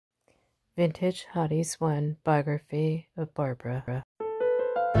VintageHotties1 Biography of Barbara.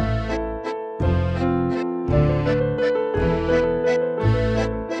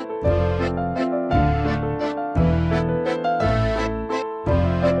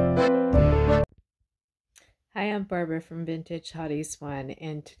 Hi, I'm Barbara from VintageHotties1,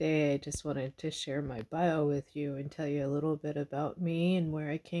 and today I just wanted to share my bio with you and tell you a little bit about me and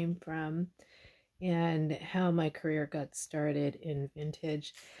where I came from and how my career got started in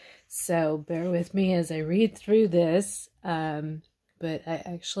vintage. So bear with me as I read through this, but I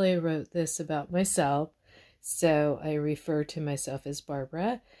actually wrote this about myself, so I refer to myself as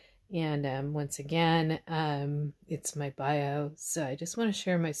Barbara. And once again, it's my bio, so I just want to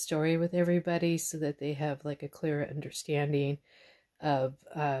share my story with everybody so that they have like a clearer understanding of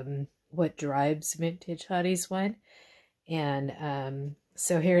what drives VintageHotties1. And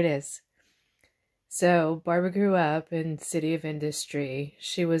so here it is. So Barbara grew up in City of Industry.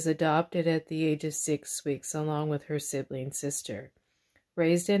 She was adopted at the age of 6 weeks along with her sibling sister.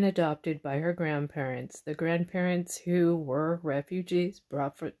 Raised and adopted by her grandparents, the grandparents who were refugees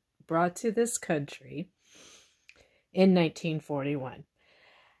brought to this country in 1941.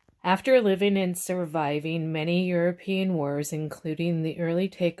 After living and surviving many European wars, including the early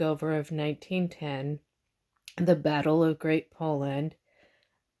takeover of 1910, the Battle of Great Poland,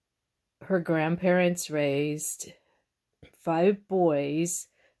 her grandparents raised 5 boys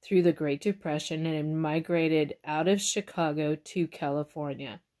through the Great Depression and migrated out of Chicago to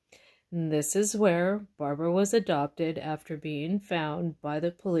California. And this is where Barbara was adopted after being found by the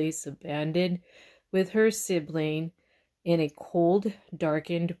police abandoned with her sibling in a cold,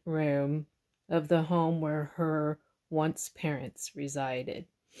 darkened room of the home where her once parents resided.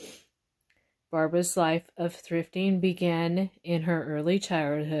 Barbara's life of thrifting began in her early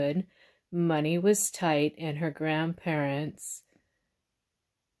childhood. Money was tight and her grandparents,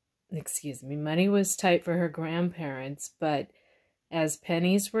 money was tight for her grandparents, but as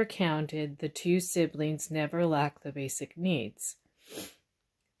pennies were counted, the 2 siblings never lacked the basic needs.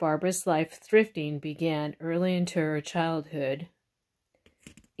 Barbara's life thrifting began early into her childhood,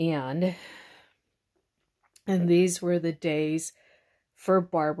 and these were the days for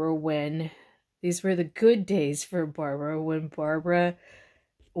Barbara these were the good days for Barbara when Barbara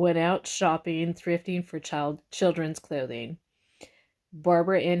went out shopping, thrifting for children's clothing.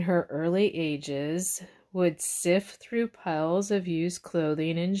 Barbara, in her early ages, would sift through piles of used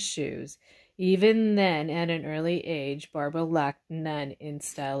clothing and shoes. Even then, at an early age, Barbara lacked none in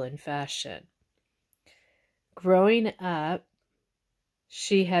style and fashion. Growing up,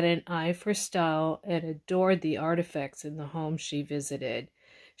 she had an eye for style and adored the artifacts in the home she visited.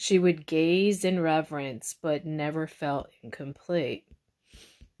 She would gaze in reverence, but never felt incomplete.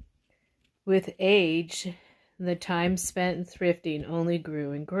 With age, the time spent thrifting only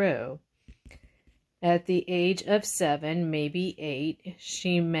grew and grew. At the age of 7, maybe 8,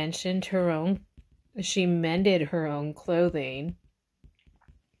 she mended her own clothing,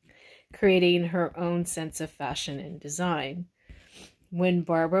 creating her own sense of fashion and design. When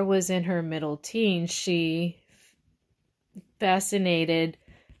Barbara was in her middle teens, she fascinated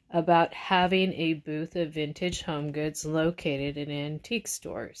about having a booth of vintage home goods located in antique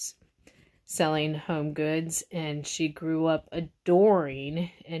stores, selling home goods, and she grew up adoring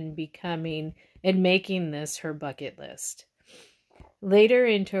and making this her bucket list. Later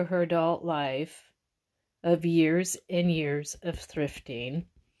into her adult life of years and years of thrifting,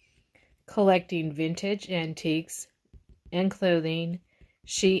 collecting vintage antiques and clothing,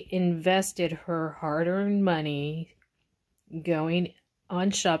 she invested her hard-earned money going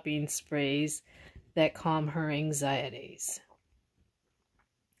on shopping sprees that calm her anxieties.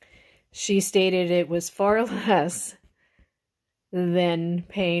 She stated it was far less than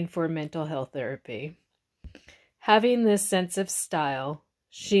paying for mental health therapy. Having this sense of style,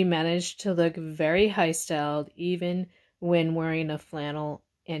 she managed to look very high-styled even when wearing a flannel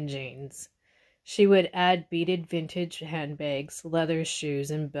and jeans. She would add beaded vintage handbags, leather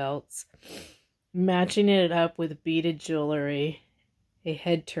shoes, and belts, matching it up with beaded jewelry, a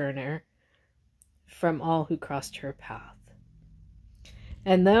head turner from all who crossed her path.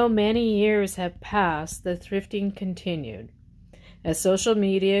 And though many years have passed, the thrifting continued. As social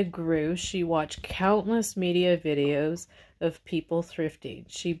media grew, she watched countless media videos of people thrifting.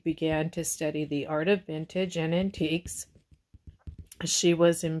 She began to study the art of vintage and antiques. She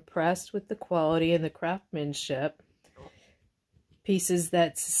was impressed with the quality and the craftsmanship, pieces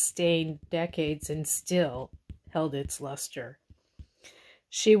that sustained decades and still held its luster.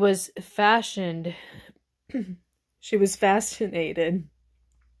 She was fascinated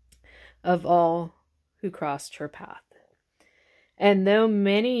of all who crossed her path. And though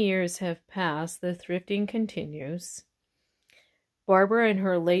many years have passed, the thrifting continues. Barbara, in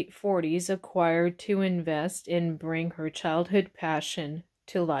her late 40s, acquired to invest and bring her childhood passion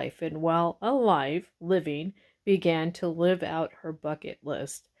to life, and while alive, living, began to live out her bucket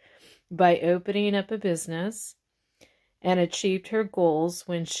list by opening up a business, and achieved her goals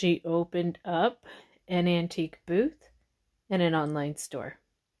when she opened up an antique booth and an online store.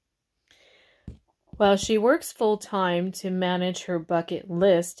 While she works full-time to manage her bucket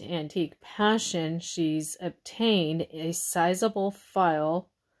list antique passion, she's obtained a sizable file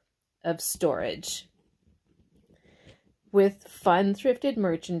of storage. With fun thrifted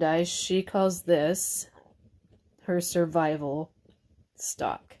merchandise, she calls this her survival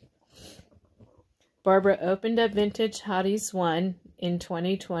stock. Barbara opened up VintageHotties1 in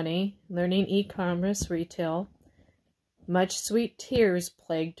 2020, learning e-commerce retail. Much sweet tears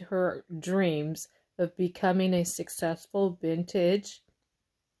plagued her dreams of becoming a successful vintage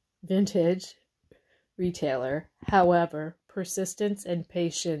retailer. However, persistence and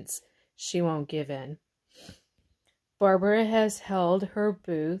patience, she won't give in. Barbara has held her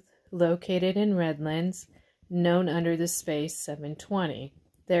booth located in Redlands, known under the space 720.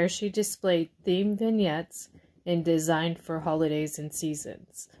 There she displayed themed vignettes and designed for holidays and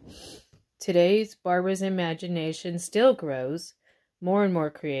seasons. Today's Barbara's imagination still grows, more and more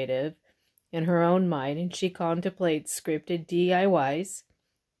creative, in her own mind, and she contemplates scripted DIYs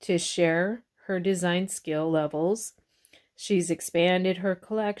to share her design skill levels. She's expanded her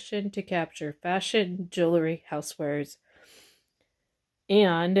collection to capture fashion, jewelry, housewares,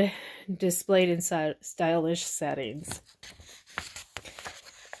 and displayed in stylish settings.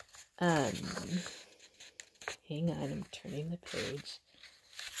 Hang on, I'm turning the page.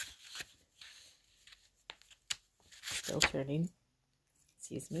 Still turning.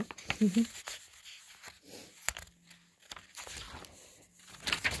 Excuse me.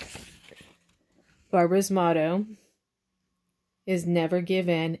 Barbara's motto is never give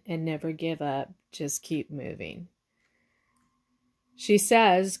in and never give up. Just keep moving. She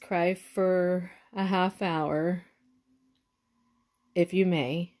says, cry for a half hour, if you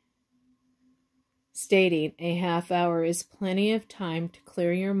may, stating a half hour is plenty of time to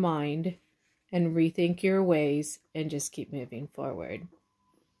clear your mind and rethink your ways and just keep moving forward.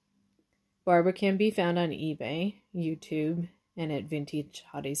 Barbara can be found on eBay, YouTube, and at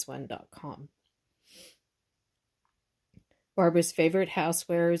VintageHotties1.com. Barbara's favorite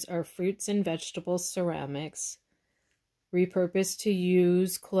housewares are fruits and vegetable ceramics, repurposed to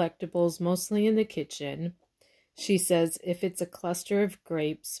use collectibles mostly in the kitchen. She says, if it's a cluster of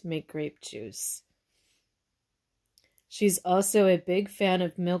grapes, make grape juice. She's also a big fan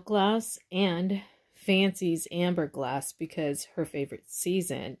of milk glass and fancies amber glass because her favorite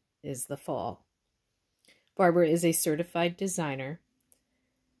season is the fall. Barbara is a certified designer,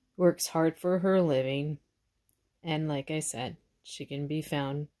 works hard for her living, and like I said, she can be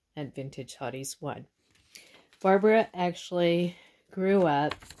found at VintageHotties1. Barbara actually grew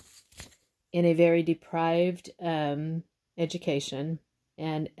up in a very deprived education,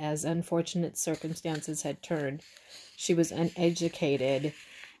 and as unfortunate circumstances had turned, she was uneducated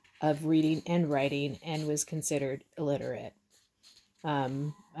of reading and writing and was considered illiterate.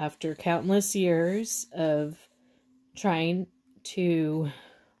 After countless years of trying to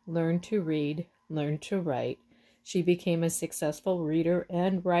learn to read, learn to write, she became a successful reader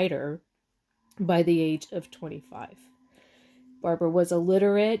and writer by the age of 25. Barbara was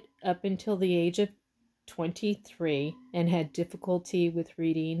illiterate up until the age of 23 and had difficulty with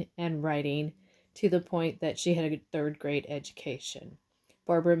reading and writing to the point that she had a third grade education.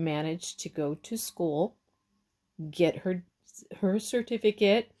 Barbara managed to go to school, get her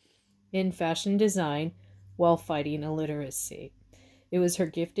certificate in fashion design while fighting illiteracy. It was her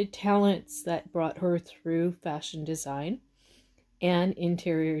gifted talents that brought her through fashion design and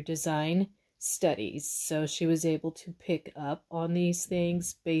interior design studies. So she was able to pick up on these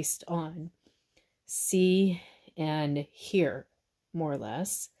things based on see and hear, more or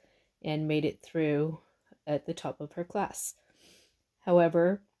less, and made it through at the top of her class.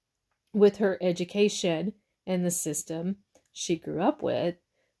 However, with her education and the system she grew up with,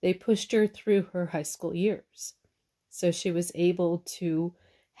 they pushed her through her high school years. So she was able to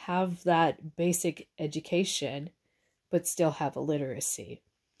have that basic education, but still have illiteracy.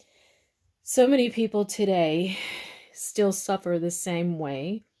 So many people today still suffer the same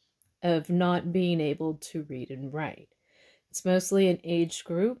way of not being able to read and write. It's mostly an age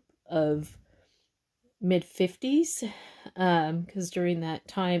group of mid-50s, because during that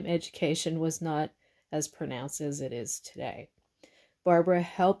time, education was not as pronounced as it is today. Barbara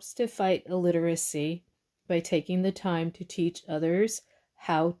helps to fight illiteracy by taking the time to teach others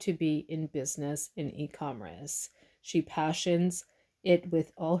how to be in business in e-commerce. She passions it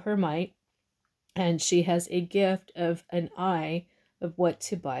with all her might, and she has a gift of an eye of what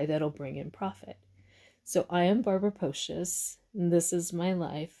to buy that'll bring in profit. So I am Barbara Pocius, and this is my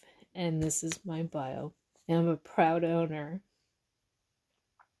life, and this is my bio. And I'm a proud owner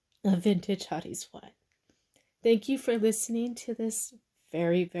of VintageHotties1. Thank you for listening to this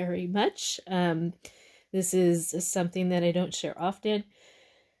very, very much. This is something that I don't share often,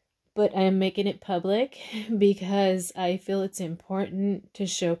 but I am making it public because I feel it's important to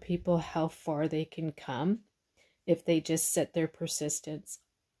show people how far they can come if they just set their persistence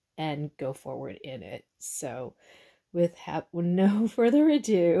and go forward in it. So with no further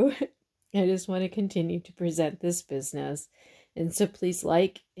ado, I just want to continue to present this business. And so please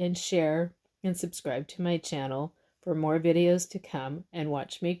like and share and subscribe to my channel for more videos to come and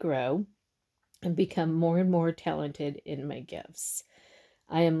watch me grow and become more and more talented in my gifts.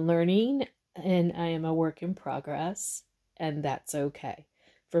 I am learning and I am a work in progress, and that's okay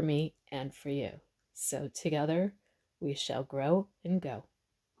for me and for you. So together we shall grow and go.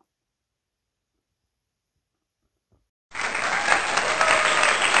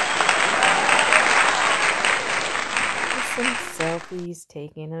 Some selfies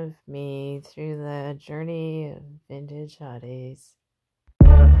taken of me through the journey of vintage hotties.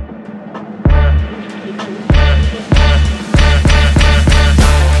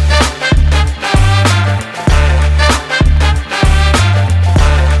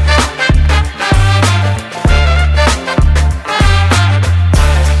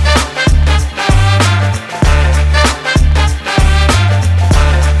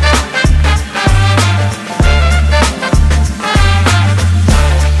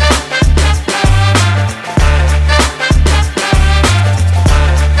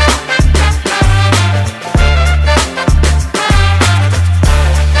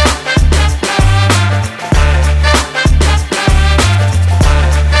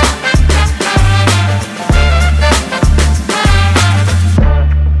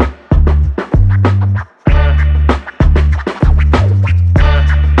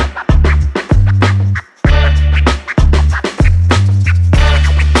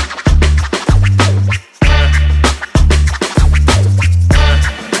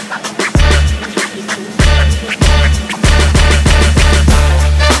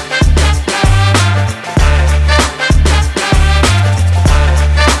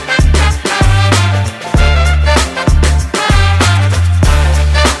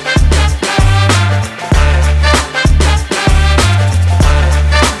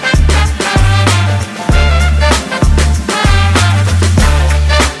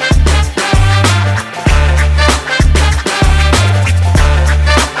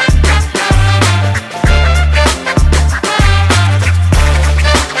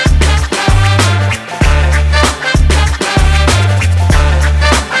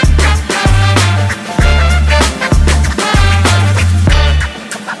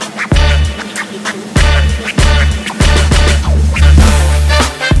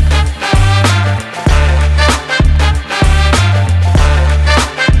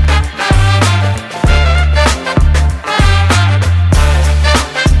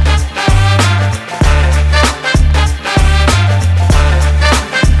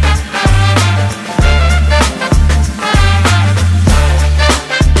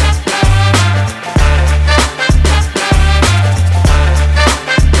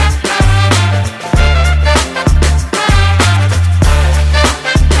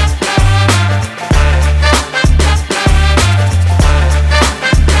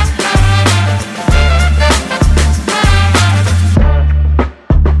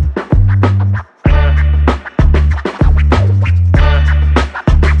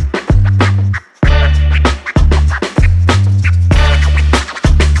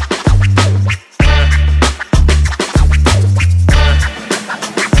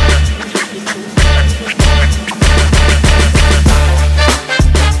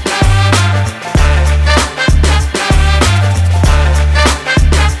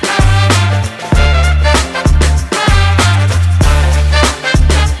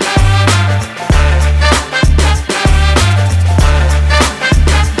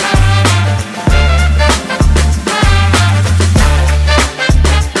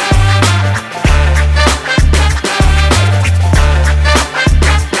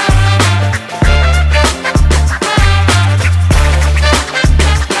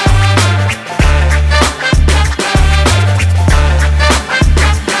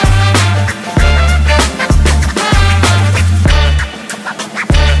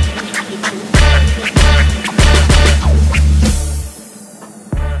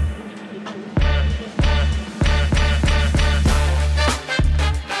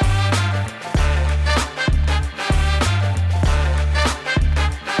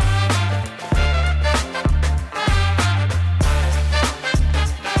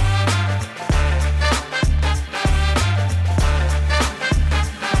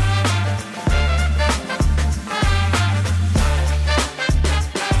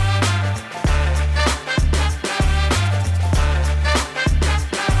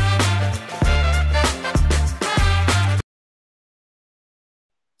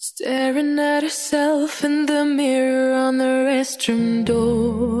 Staring at herself in the mirror on the restroom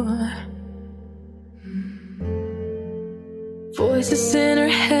door. Voices in her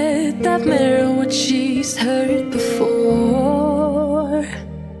head that mirror what she's heard before.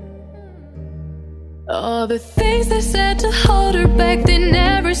 All the things they said to hold her back, they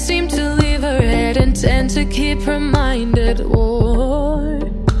never seem to leave her head and tend to keep her mind at war.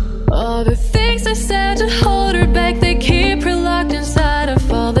 All the things they said to hold her back, they keep her locked inside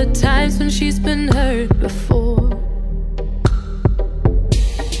of all the times when she's been hurt before.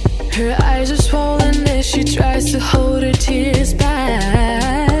 Her eyes are swollen as she tries to hold her tears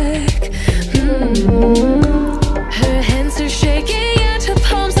back. Her hands are shaking and her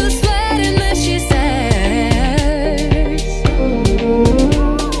palms are sweating as she says,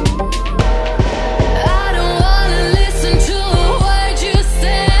 I don't wanna listen to a word you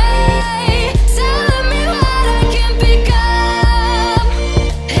say, telling me what I can become.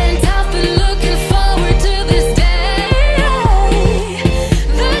 And I've been looking forward to this day,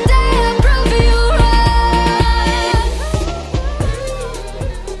 the day I prove you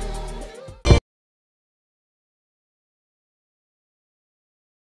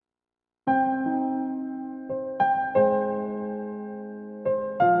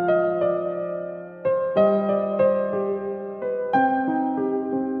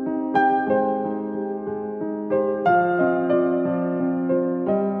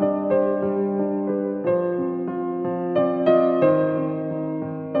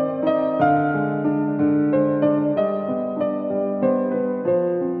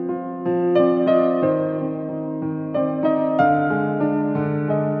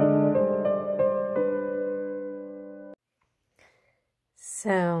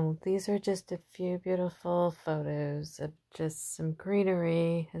So these are just a few beautiful photos of just some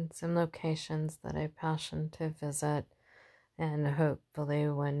greenery and some locations that I passion to visit, and hopefully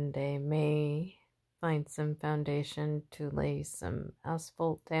one day may find some foundation to lay some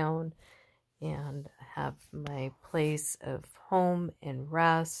asphalt down and have my place of home and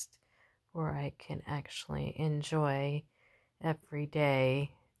rest where I can actually enjoy every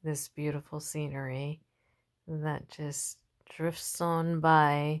day this beautiful scenery that just drifts on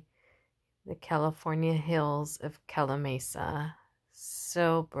by the California hills of Calamasa.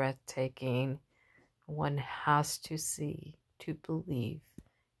 So breathtaking. One has to see to believe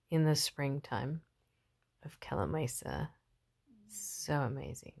in the springtime of Calamasa. So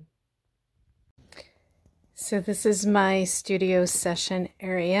amazing. So this is my studio session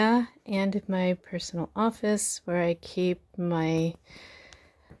area and my personal office where I keep my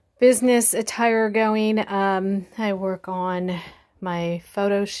business attire going. I work on my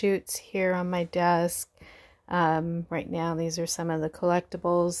photo shoots here on my desk. Right now, these are some of the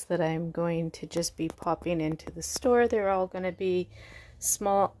collectibles that I'm going to just be popping into the store. They're all going to be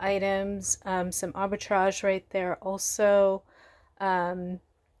small items. Some arbitrage right there also. Yeah,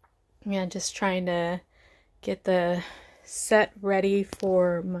 just trying to get the set ready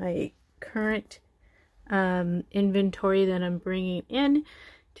for my current inventory that I'm bringing in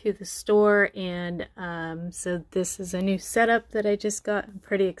to the store. And so this is a new setup that I just got. I'm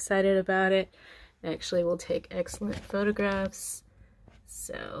pretty excited about it. Actually will take excellent photographs,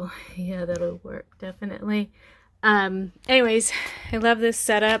 so yeah, that'll work definitely. Anyways, I love this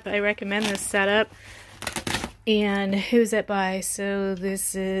setup. I recommend this setup. And who's it by? So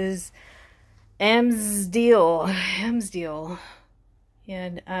this is Amsdeal,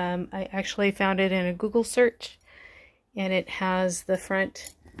 and I actually found it in a Google search, and it has the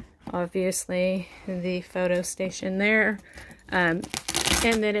front, obviously, the photo station there,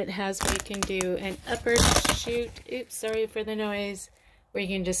 and then it has where you can do an upper shoot, oops, sorry for the noise, where you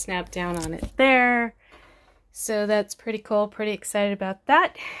can just snap down on it there. So that's pretty cool, pretty excited about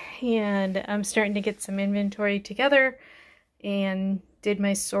that. And I'm starting to get some inventory together and did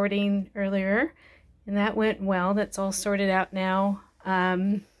my sorting earlier, and that went well. That's all sorted out now.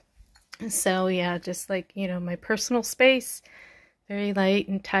 So yeah, just like, you know, my personal space, very light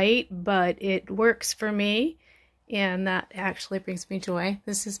and tight, but it works for me, and that actually brings me joy.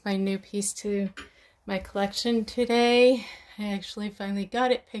 This is my new piece to my collection today. I actually finally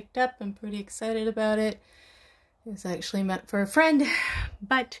got it picked up. I'm pretty excited about it. It was actually meant for a friend,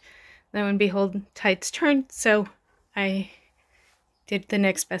 but lo and behold, tides turned, so I did the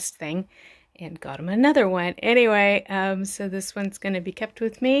next best thing and got him another one. Anyway, so this one's going to be kept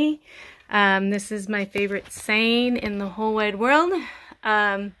with me. This is my favorite saying in the whole wide world.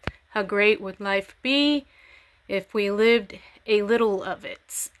 How great would life be if we lived a little of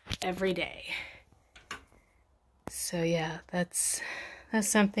it every day? So yeah, that's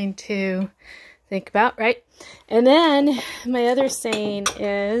something to think about, right? And then my other saying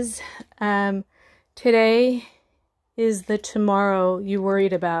is, today is the tomorrow you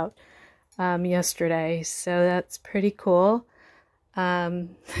worried about yesterday. So that's pretty cool.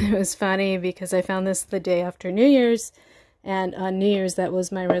 It was funny because I found this the day after New Year's, and on New Year's that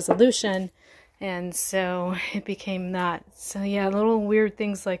was my resolution, and so it became that. So yeah, little weird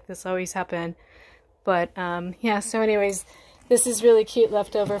things like this always happen. But yeah, so anyways, this is really cute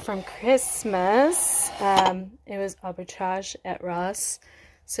leftover from Christmas. It was arbitrage at Ross,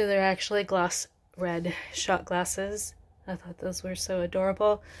 so they're actually gloss red shot glasses. I thought those were so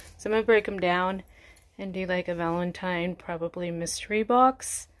adorable, so I'm gonna break them down and do like a Valentine, probably mystery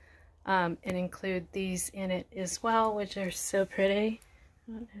box, and include these in it as well, which are so pretty.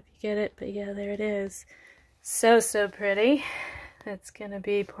 I don't know if you get it, but yeah, there it is. So pretty. That's gonna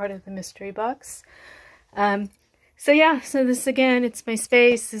be part of the mystery box. So yeah, so this again, it's my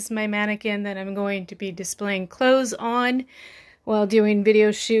space. This is my mannequin that I'm going to be displaying clothes on while doing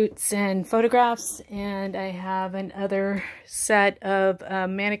video shoots and photographs. And I have another set of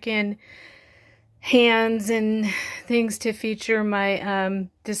mannequin hands and things to feature my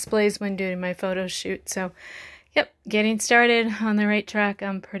displays when doing my photo shoot. So yep, getting started on the right track.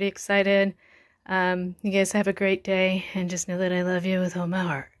 I'm pretty excited. You guys have a great day, and just know that I love you with all my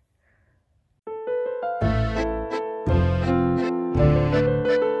heart.